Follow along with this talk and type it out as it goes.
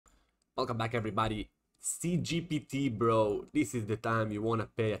Welcome back, everybody. CGPT, bro. This is the time you want to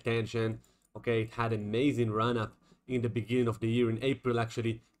pay attention. Okay, it had an amazing run up in the beginning of the year. In April,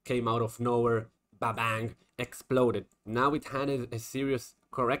 actually, came out of nowhere, ba-bang, exploded. Now it had a serious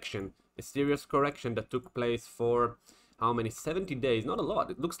correction. A serious correction that took place for how many? 70 days. Not a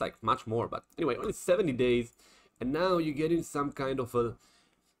lot. It looks like much more, but anyway, only 70 days. And now you're getting some kind of a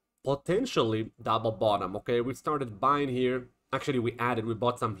potentially double bottom. Okay, we started buying here. Actually, we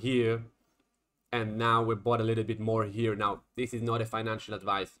bought some here, and now we bought a little bit more here. Now, this is not a financial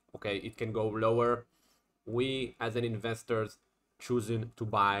advice. Okay, it can go lower. We, as an investors, choosing to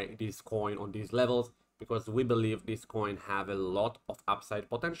buy this coin on these levels because we believe this coin have a lot of upside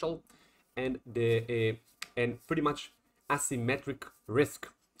potential and and pretty much asymmetric risk.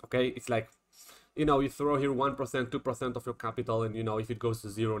 Okay, it's like, you throw here 1%, 2% of your capital, and if it goes to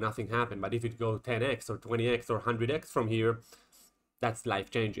zero, nothing happened. But if it goes 10x or 20x or 100x from here, that's life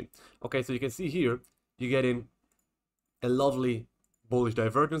changing. Okay, so you can see here, you're getting a lovely bullish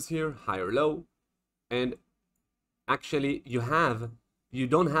divergence here, higher low, and actually you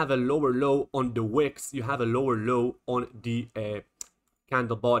don't have a lower low on the wicks, you have a lower low on the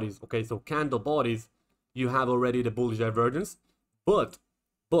candle bodies. Okay, so candle bodies, you have already the bullish divergence, but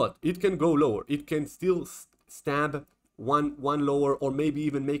it can go lower. It can still stab one lower, or maybe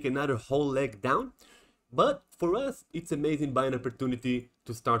even make another whole leg down. But for us, it's amazing buying opportunity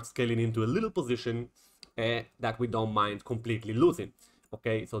to start scaling into a little position that we don't mind completely losing.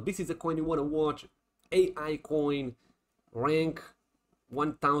 Okay, so this is a coin you want to watch. AI coin, rank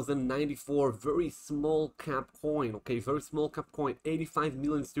 1094, very small cap coin. Okay, very small cap coin, 85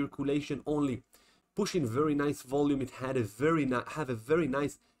 million circulation only, pushing very nice volume. It had a very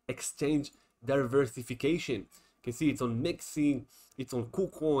nice exchange diversification. You can see it's on MEXC, it's on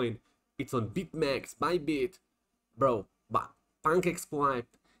KUCOIN, it's on BYBIT, bro. But PancakeSwap,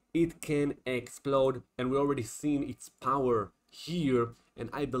 it can explode, and we already seen its power here.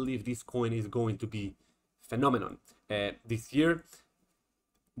 And I believe this coin is going to be phenomenon this year.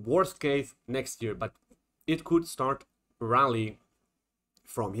 Worst case next year, but it could start rally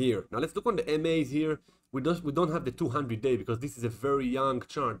from here. Now let's look on the MAs here. We don't have the 200-day because this is a very young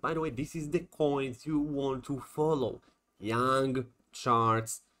chart. By the way, this is the coins you want to follow. Young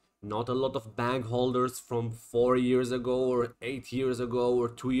charts, not a lot of bag holders from 4 years ago or 8 years ago or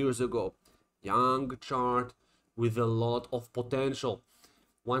 2 years ago. Young chart with a lot of potential.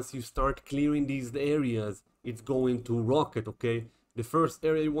 Once you start clearing these areas, it's going to rocket. Okay, the first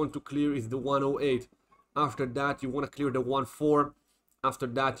area you want to clear is the 108. After that, you want to clear the 14. After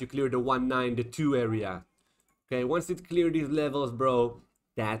that, you clear the 19, the 2 area. Okay, once it clear these levels, bro,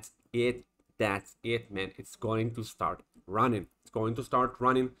 that's it, man. It's going to start running. It's going to start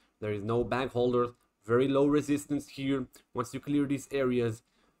running. There is no bag holders, very low resistance here. Once you clear these areas,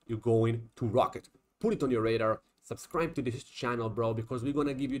 you're going to rocket. Put it on your radar. Subscribe to this channel, bro, because we're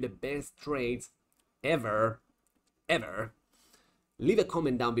gonna give you the best trades ever. Leave a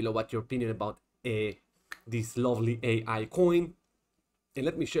comment down below what your opinion about this lovely AI coin, and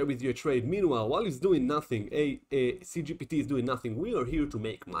let me share with you a trade. Meanwhile, while it's doing nothing, CGPT is doing nothing, we are here to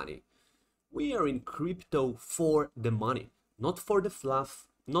make money. We are in crypto for the money, not for the fluff,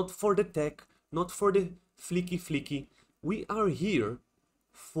 not for the tech, not for the flicky. We are here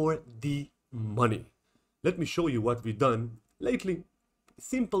for the money. Let me show you what we've done lately.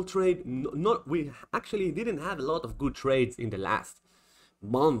 Simple trade. We actually didn't have a lot of good trades in the last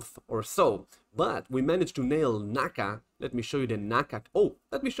month or so, but we managed to nail Naka. Let me show you the Naka. Oh,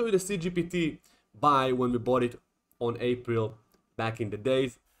 let me show you the CGPT buy when we bought it on April back in the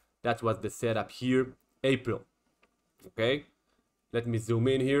days. That was the setup here, April. Okay, let me zoom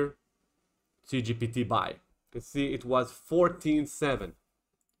in here. CGPT buy. You can see it was 14.7.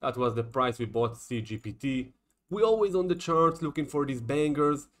 That was the price we bought CGPT. We always on the charts looking for these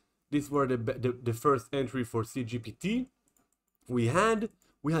bangers. These were the first entry for CGPT. We had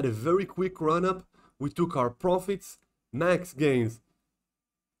a very quick run up. We took our profits, max gains,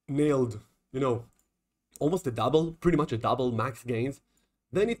 nailed, almost a double, pretty much a double max gains.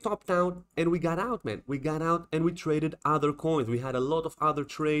 Then it topped out and we got out, man. We got out and we traded other coins. We had a lot of other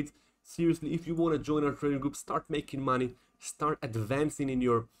trades. Seriously, if you want to join our trading group, start making money, start advancing in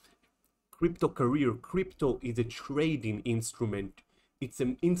your crypto career. Crypto is a trading instrument. It's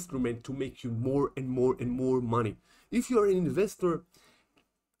an instrument to make you more and more money. If you're an investor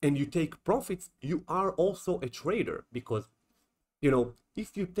and you take profits, you are also a trader, because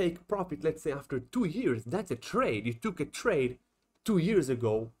if you take profit, let's say after 2 years, that's a trade. You took a trade 2 years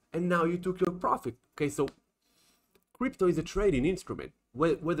ago and now you took your profit. Okay, so crypto is a trading instrument.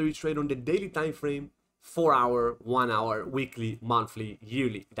 Whether you trade on the daily time frame, 4 hour, 1 hour, weekly, monthly,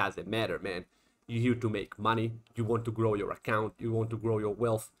 yearly, doesn't matter, man. You're here to make money. You want to grow your account. You want to grow your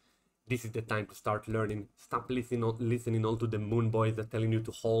wealth. This is the time to start learning. Stop listening all to the moon boys that telling you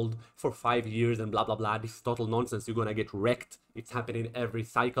to hold for 5 years and blah, blah, blah. This is total nonsense. You're going to get wrecked. It's happening every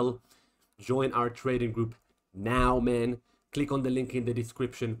cycle. Join our trading group now, man. Click on the link in the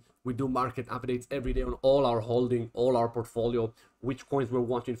description. We do market updates every day on all our holding, all our portfolio, which coins we're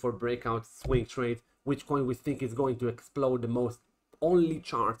watching for breakouts, swing trades, which coin we think is going to explode the most, only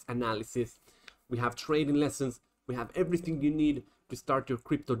charts analysis. We have trading lessons. We have everything you need to start your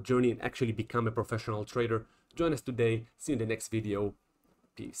crypto journey and actually become a professional trader. Join us today. See you in the next video.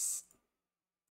 Peace.